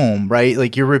wrong home, right?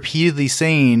 Like, you're repeatedly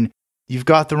saying you've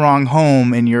got the wrong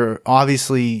home, and you're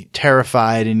obviously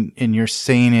terrified, and you're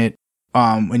saying it,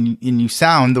 and you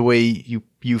sound the way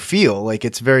you feel, like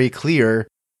it's very clear.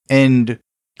 And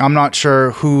I'm not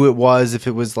sure who it was, if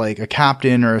it was like a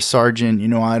captain or a sergeant,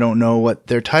 I don't know what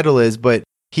their title is, but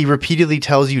he repeatedly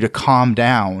tells you to calm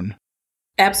down.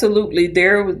 Absolutely.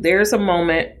 There's a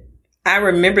moment. I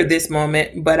remember this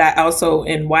moment, but I also,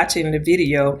 in watching the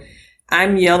video,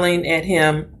 I'm yelling at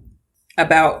him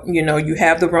about, you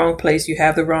have the wrong place. You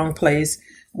have the wrong place.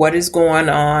 What is going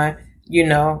on?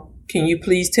 Can you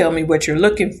please tell me what you're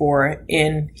looking for?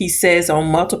 And he says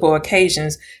on multiple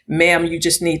occasions, "Ma'am, you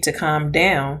just need to calm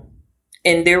down."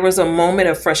 And there was a moment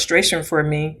of frustration for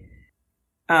me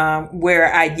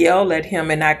where I yelled at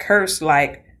him and I cursed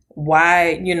like,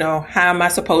 Why, how am I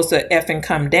supposed to effing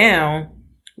come down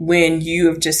when you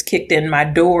have just kicked in my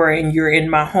door and you're in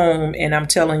my home and I'm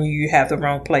telling you have the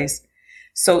wrong place?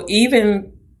 So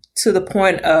even to the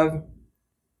point of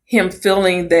him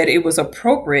feeling that it was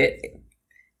appropriate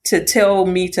to tell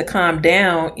me to calm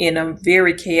down in a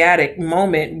very chaotic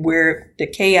moment where the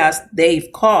chaos they've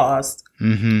caused.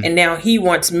 Mm-hmm. And now he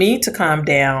wants me to calm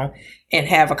down and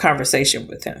have a conversation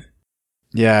with him.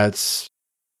 Yeah, it's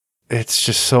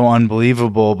just so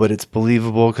unbelievable, but it's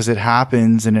believable because it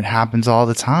happens, and it happens all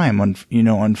the time.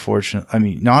 Unfortunately, I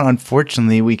mean, not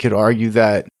unfortunately, we could argue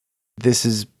that this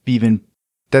is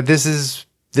business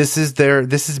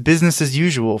as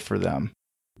usual for them.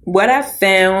 What I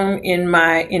found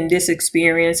in this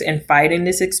experience and fighting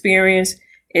this experience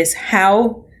is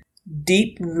how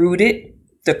deep rooted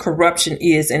the corruption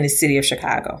is in the city of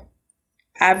Chicago.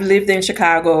 I've lived in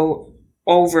Chicago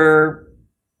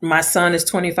my son is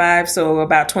 25, so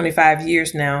about 25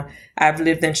 years now. I've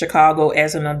lived in Chicago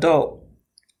as an adult.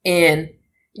 And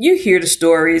you hear the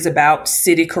stories about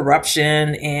city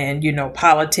corruption and,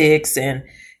 politics and,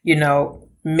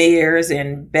 mayors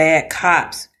and bad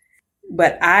cops.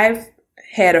 But I've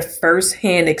had a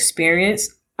firsthand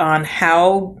experience on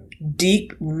how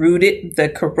deep rooted the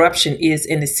corruption is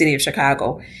in the city of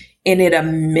Chicago. And it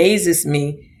amazes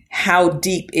me how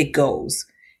deep it goes.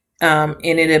 And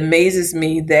it amazes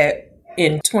me that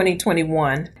in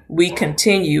 2021, we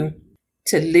continue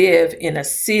to live in a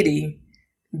city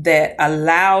that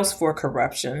allows for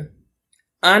corruption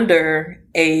under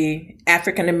a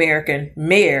African-American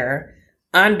mayor,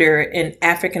 under an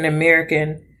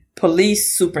African-American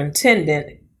police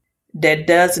superintendent that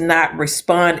does not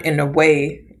respond in a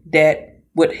way that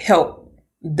would help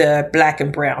the Black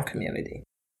and brown community.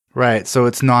 Right. So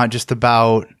it's not just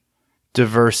about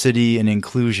diversity and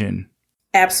inclusion.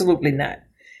 Absolutely not.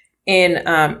 And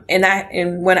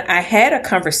when I had a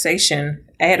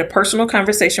personal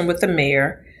conversation with the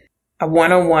mayor, a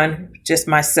one-on-one, just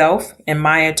myself and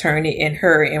my attorney and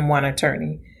her and one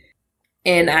attorney.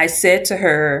 And I said to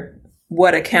her,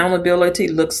 what accountability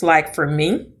looks like for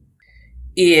me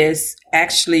is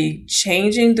actually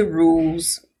changing the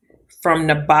rules from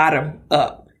the bottom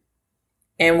up.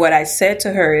 And what I said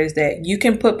to her is that you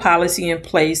can put policy in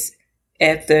place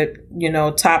at the,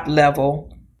 top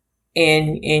level,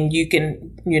 and you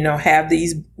can, have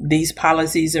these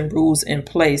policies and rules in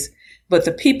place. But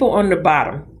the people on the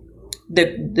bottom,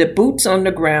 the boots on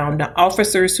the ground, the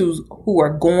officers who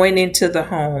are going into the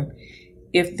home,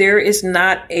 if there is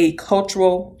not a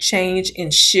cultural change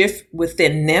and shift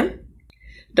within them,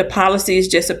 the policy is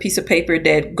just a piece of paper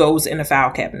that goes in a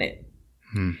file cabinet.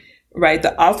 Right?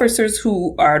 The officers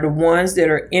who are the ones that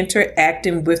are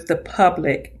interacting with the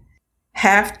public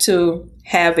have to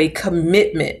have a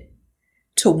commitment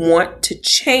to want to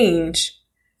change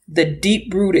the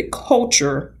deep-rooted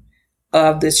culture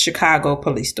of the Chicago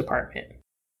Police Department.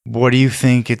 What do you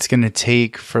think it's going to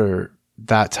take for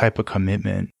that type of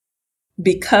commitment?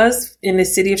 Because in the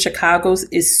city of Chicago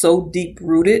is so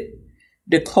deep-rooted,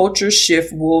 the culture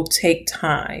shift will take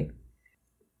time.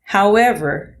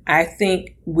 However, I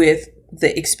think with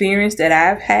the experience that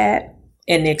I've had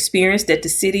and the experience that the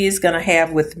city is going to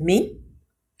have with me,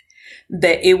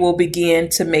 that it will begin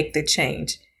to make the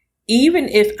change. Even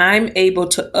if I'm able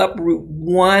to uproot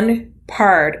one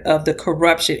part of the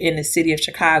corruption in the city of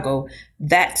Chicago,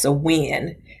 that's a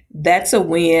win. That's a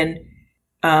win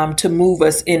to move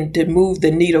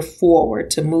the needle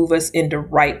forward, to move us in the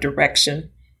right direction.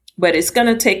 But it's going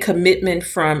to take commitment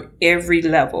from every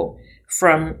level,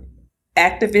 from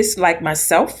activists like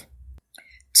myself,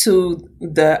 to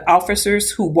the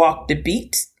officers who walk the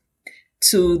beat,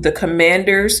 to the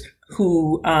commanders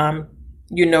who,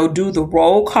 do the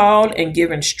roll call and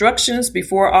give instructions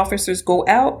before officers go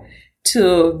out,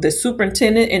 to the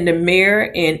superintendent and the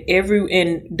mayor and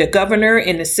the governor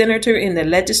and the senator and the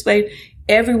legislature.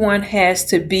 Everyone has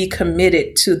to be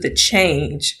committed to the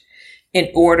change in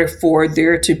order for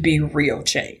there to be real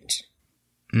change.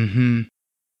 Mm-hmm.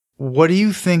 What do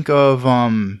you think of,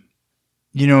 some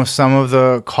of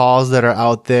the calls that are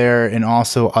out there and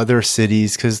also other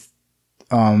cities? Because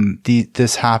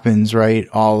this happens, right,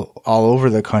 all over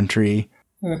the country.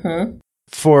 Mm-hmm.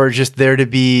 For just there to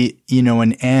be,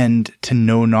 an end to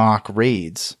no-knock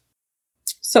raids.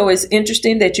 So it's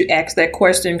interesting that you asked that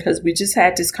question, because we just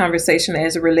had this conversation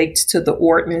as it relates to the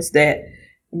ordinance that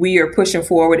we are pushing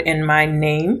forward in my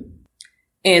name.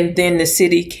 And then the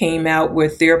city came out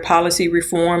with their policy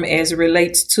reform as it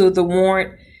relates to the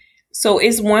warrant. So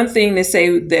it's one thing to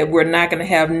say that we're not going to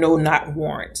have no-knock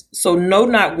warrants. So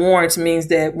no-knock warrants means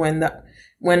that when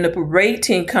the raid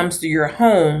team comes to your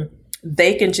home,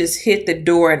 they can just hit the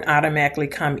door and automatically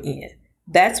come in.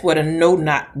 That's what a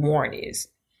no-knock warrant is.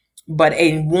 But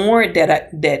a warrant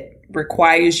that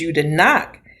requires you to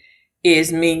knock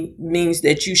means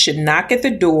that you should knock at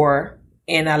the door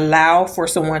and allow for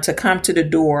someone to come to the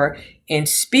door and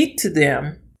speak to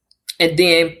them, and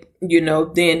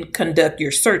then conduct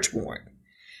your search warrant.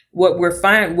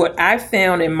 What I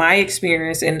found in my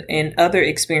experience and other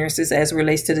experiences as it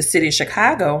relates to the city of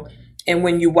Chicago, and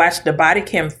when you watch the body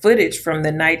cam footage from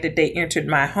the night that they entered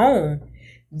my home,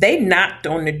 they knocked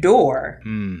on the door,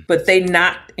 but they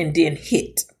knocked and then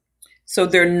hit. So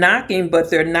they're knocking, but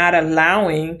they're not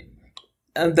allowing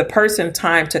the person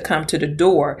time to come to the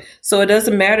door. So it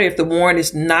doesn't matter if the warrant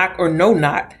is knock or no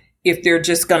knock, if they're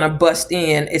just going to bust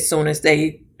in as soon as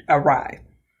they arrive.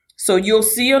 So you'll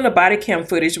see on the body cam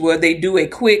footage where they do a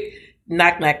quick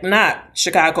knock, knock, knock,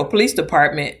 Chicago Police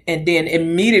Department, and then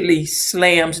immediately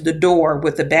slams the door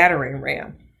with a battering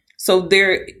ram. So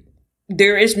there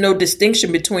is no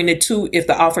distinction between the two if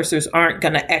the officers aren't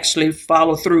going to actually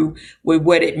follow through with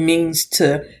what it means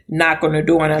to knock on the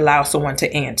door and allow someone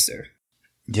to answer.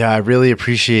 Yeah, I really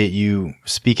appreciate you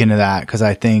speaking to that, because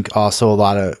I think also a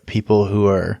lot of people who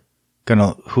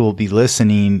will be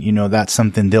listening, that's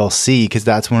something they'll see, because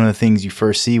that's one of the things you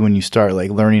first see when you start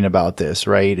learning about this,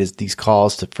 right? Is these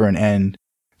calls for an end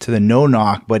to the no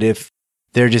knock. But if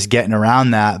they're just getting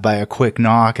around that by a quick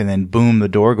knock and then boom, the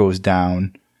door goes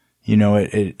down,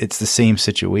 it's the same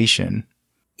situation.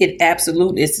 It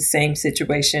absolutely is the same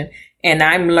situation. And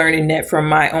I'm learning that from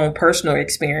my own personal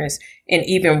experience, and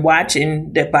even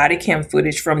watching the body cam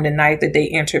footage from the night that they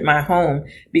entered my home,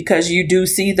 because you do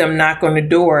see them knock on the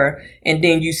door and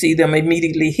then you see them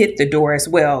immediately hit the door as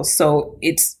well. So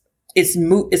it's a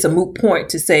moot point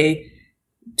to say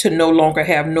to no longer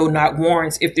have no knock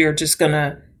warrants if they're just going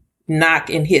to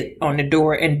knock and hit on the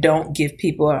door and don't give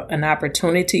people an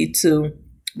opportunity to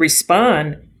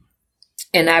respond.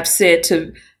 And I've said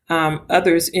to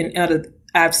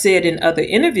I've said in other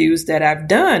interviews that I've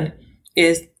done,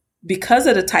 is because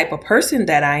of the type of person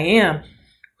that I am,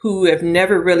 who have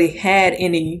never really had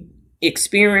any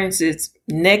experiences,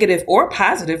 negative or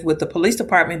positive, with the police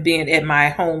department being at my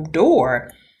home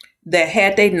door, that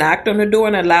had they knocked on the door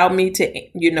and allowed me to,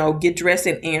 get dressed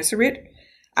and answer it,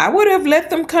 I would have let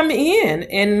them come in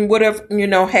and would have,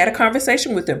 had a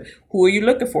conversation with them. Who are you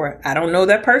looking for? I don't know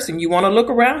that person. You want to look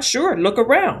around? Sure, look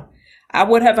around. I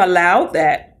would have allowed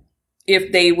that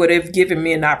if they would have given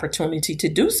me an opportunity to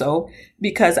do so,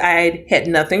 because I had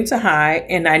nothing to hide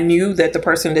and I knew that the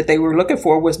person that they were looking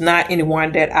for was not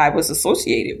anyone that I was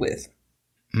associated with.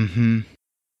 Mm-hmm.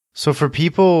 So for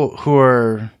people who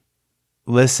are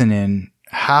listening,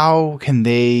 how can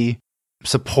they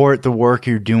support the work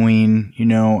you're doing?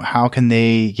 How can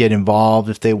they get involved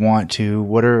if they want to?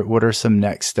 What are some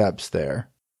next steps there?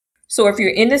 So if you're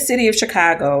in the city of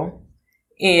Chicago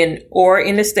or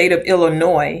in the state of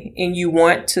Illinois and you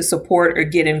want to support or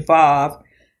get involved,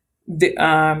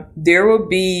 there will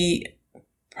be,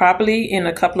 probably in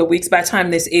a couple of weeks, by the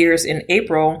time this airs in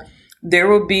April, there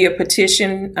will be a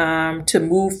petition to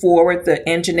move forward the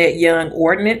Anjanette Young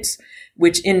Ordinance,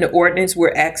 which in the ordinance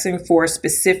we're asking for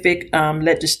specific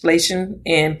legislation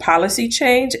and policy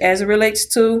change as it relates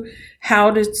to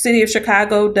how the city of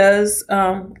Chicago does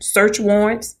search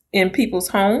warrants in people's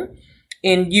home.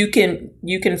 And you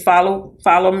can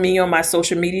follow me on my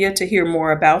social media to hear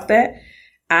more about that.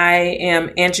 I am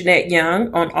Anjanette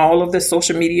Young on all of the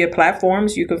social media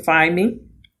platforms. You can find me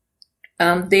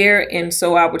there. And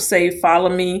so I would say follow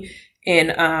me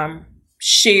and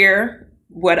share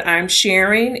what I'm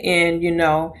sharing, and,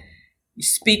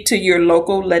 speak to your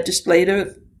local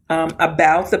legislative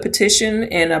about the petition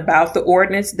and about the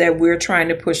ordinance that we're trying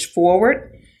to push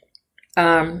forward.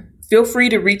 Feel free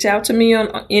to reach out to me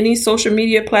on any social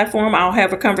media platform. I'll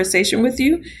have a conversation with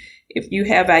you. If you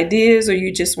have ideas or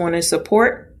you just want to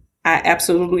support, I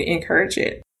absolutely encourage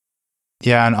it.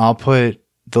 Yeah, and I'll put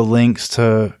the links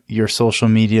to your social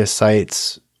media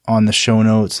sites on the show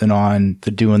notes and on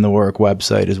the Doing the Work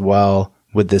website as well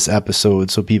with this episode,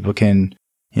 so people can,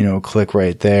 click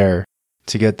right there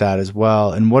to get that as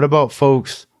well. And what about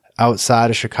folks outside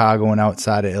of Chicago and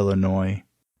outside of Illinois?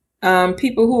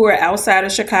 People who are outside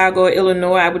of Chicago,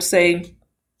 Illinois, I would say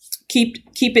keep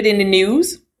it in the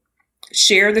news,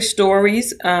 share the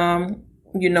stories,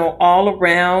 all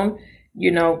around,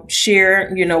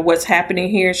 share, what's happening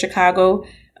here in Chicago.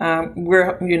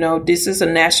 This is a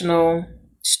national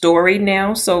story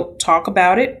now, so talk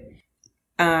about it.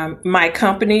 My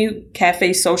company,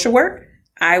 Cafe Social Work,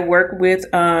 I work with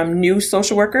new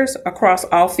social workers across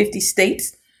all 50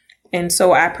 states. And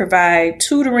so I provide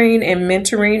tutoring and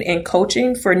mentoring and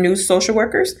coaching for new social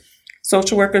workers.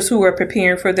 social workers who are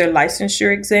preparing for their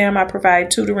licensure exam. I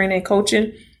provide tutoring and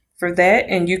coaching for that.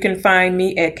 And you can find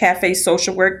me at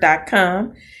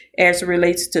cafesocialwork.com as it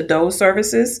relates to those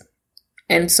services.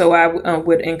 And so I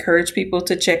would encourage people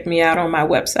to check me out on my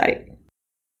website.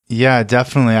 Yeah,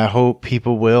 definitely. I hope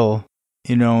people will,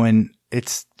 and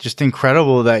it's just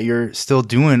incredible that you're still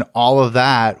doing all of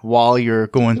that while you're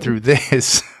going through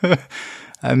this.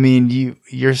 I mean, you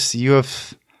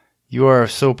are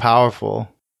so powerful.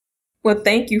 Well,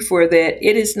 thank you for that.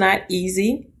 It is not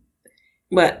easy,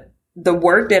 but the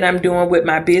work that I'm doing with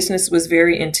my business was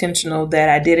very intentional, that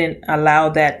I didn't allow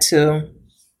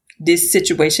this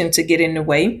situation to get in the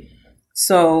way.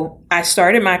 So I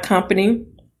started my company,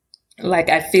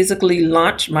 I physically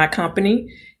launched my company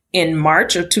in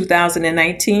March of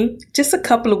 2019, just a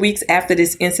couple of weeks after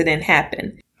this incident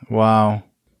happened. Wow.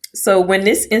 So when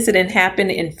this incident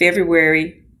happened in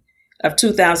February of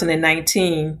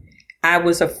 2019, I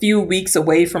was a few weeks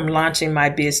away from launching my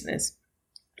business.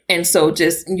 And so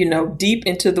just, deep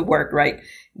into the work, right?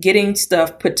 Getting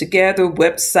stuff put together,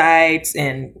 websites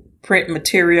and print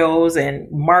materials and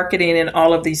marketing and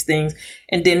all of these things.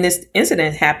 And then this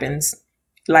incident happens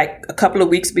a couple of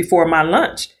weeks before my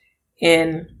launch.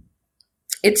 And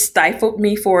it stifled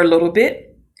me for a little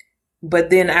bit, but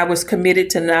then I was committed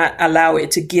to not allow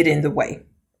it to get in the way.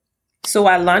 So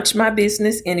I launched my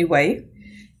business anyway.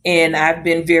 And I've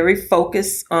been very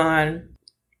focused on,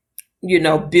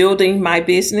 building my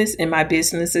business, and my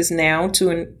business is now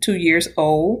 2 years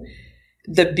old.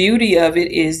 The beauty of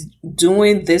it is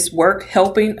doing this work,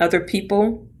 helping other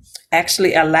people,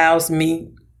 actually allows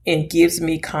me and gives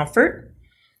me comfort.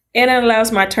 And it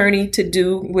allows my attorney to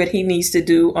do what he needs to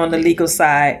do on the legal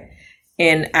side.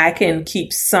 And I can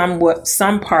keep some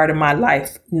part of my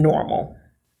life normal.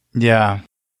 Yeah.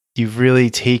 You've really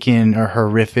taken a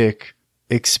horrific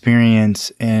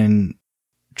experience and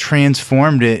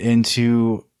transformed it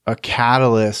into a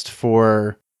catalyst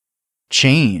for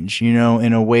change,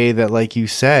 in a way that, like you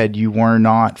said, you were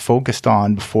not focused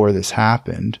on before this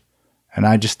happened. And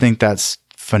I just think that's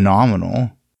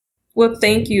phenomenal. Well,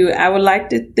 thank you. I would like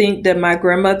to think that my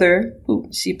grandmother,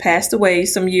 she passed away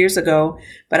some years ago,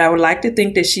 but I would like to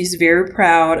think that she's very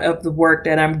proud of the work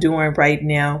that I'm doing right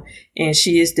now. And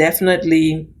she is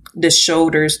definitely the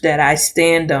shoulders that I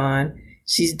stand on.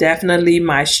 She's definitely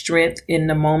my strength in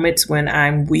the moments when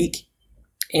I'm weak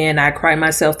and I cry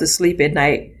myself to sleep at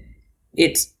night.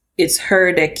 It's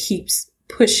her that keeps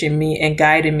pushing me and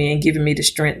guiding me and giving me the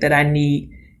strength that I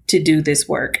need to do this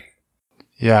work.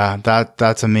 Yeah,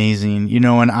 that's amazing.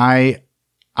 And I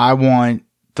want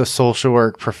the social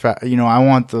work I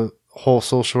want the whole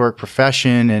social work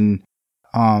profession and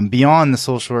beyond the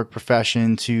social work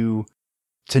profession to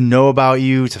know about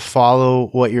you, to follow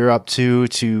what you're up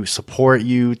to support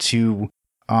you, to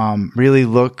really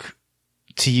look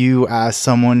to you as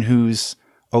someone who's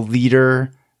a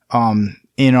leader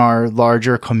in our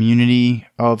larger community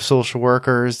of social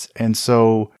workers. And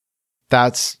so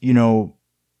that's,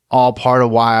 all part of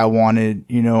why I wanted,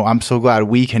 I'm so glad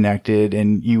we connected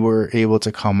and you were able to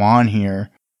come on here.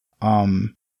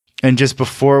 And just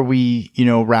before we,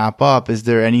 wrap up, is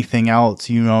there anything else,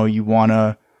 you want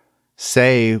to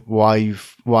say while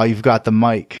you've got the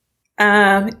mic?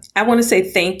 I want to say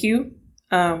thank you.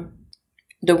 The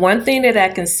one thing that I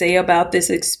can say about this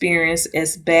experience,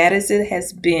 as bad as it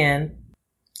has been,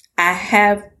 I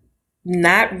have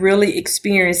not really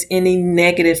experienced any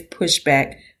negative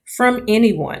pushback from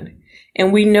anyone.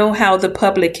 And we know how the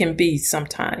public can be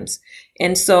sometimes.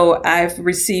 And so I've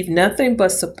received nothing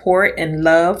but support and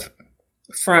love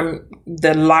from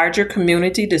the larger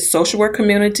community, the social work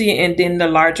community, and then the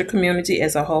larger community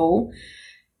as a whole.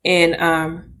 And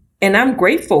I'm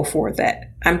grateful for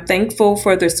that. I'm thankful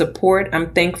for the support.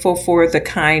 I'm thankful for the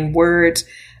kind words.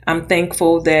 I'm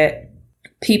thankful that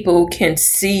people can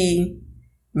see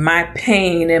my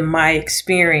pain and my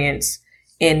experience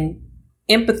and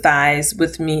empathize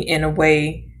with me in a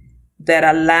way that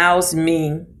allows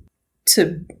me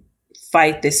to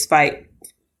fight this fight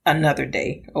another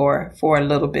day or for a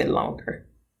little bit longer.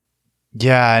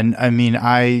 Yeah. And I mean,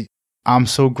 I'm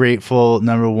so grateful,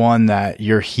 number one, that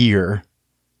you're here,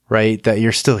 right? That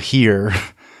you're still here.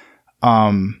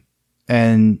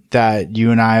 And that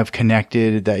you and I have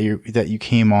connected, that you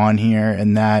came on here,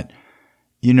 and that,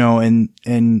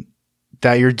 and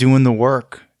that you're doing the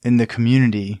work in the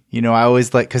community. I always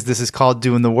cause this is called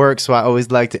Doing the Work. So I always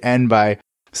like to end by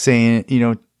saying,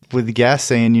 with the guests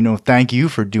saying, thank you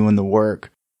for doing the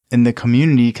work in the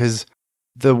community, cause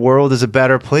the world is a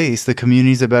better place. The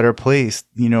community is a better place,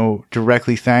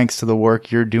 directly thanks to the work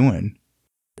you're doing.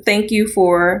 Thank you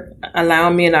for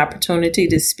allowing me an opportunity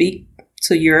to speak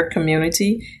to your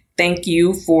community. thank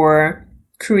you for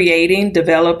creating,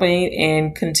 developing,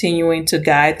 and continuing to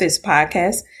guide this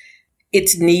podcast.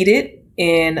 It's needed.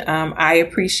 And I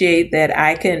appreciate that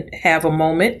I can have a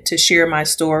moment to share my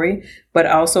story, but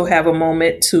also have a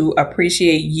moment to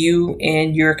appreciate you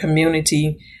and your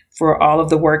community for all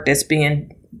of the work that's being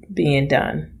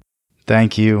done.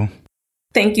 Thank you.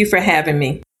 Thank you for having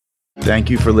me.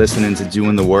 Thank you for listening to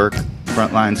Doing the Work,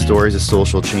 Frontline Stories of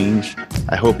Social Change.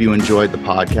 I hope you enjoyed the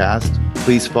podcast.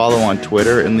 Please follow on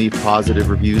Twitter and leave positive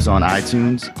reviews on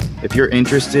iTunes. If you're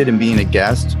interested in being a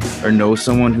guest or know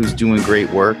someone who's doing great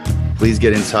work, please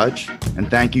get in touch. And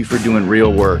thank you for doing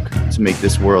real work to make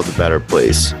this world a better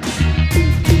place.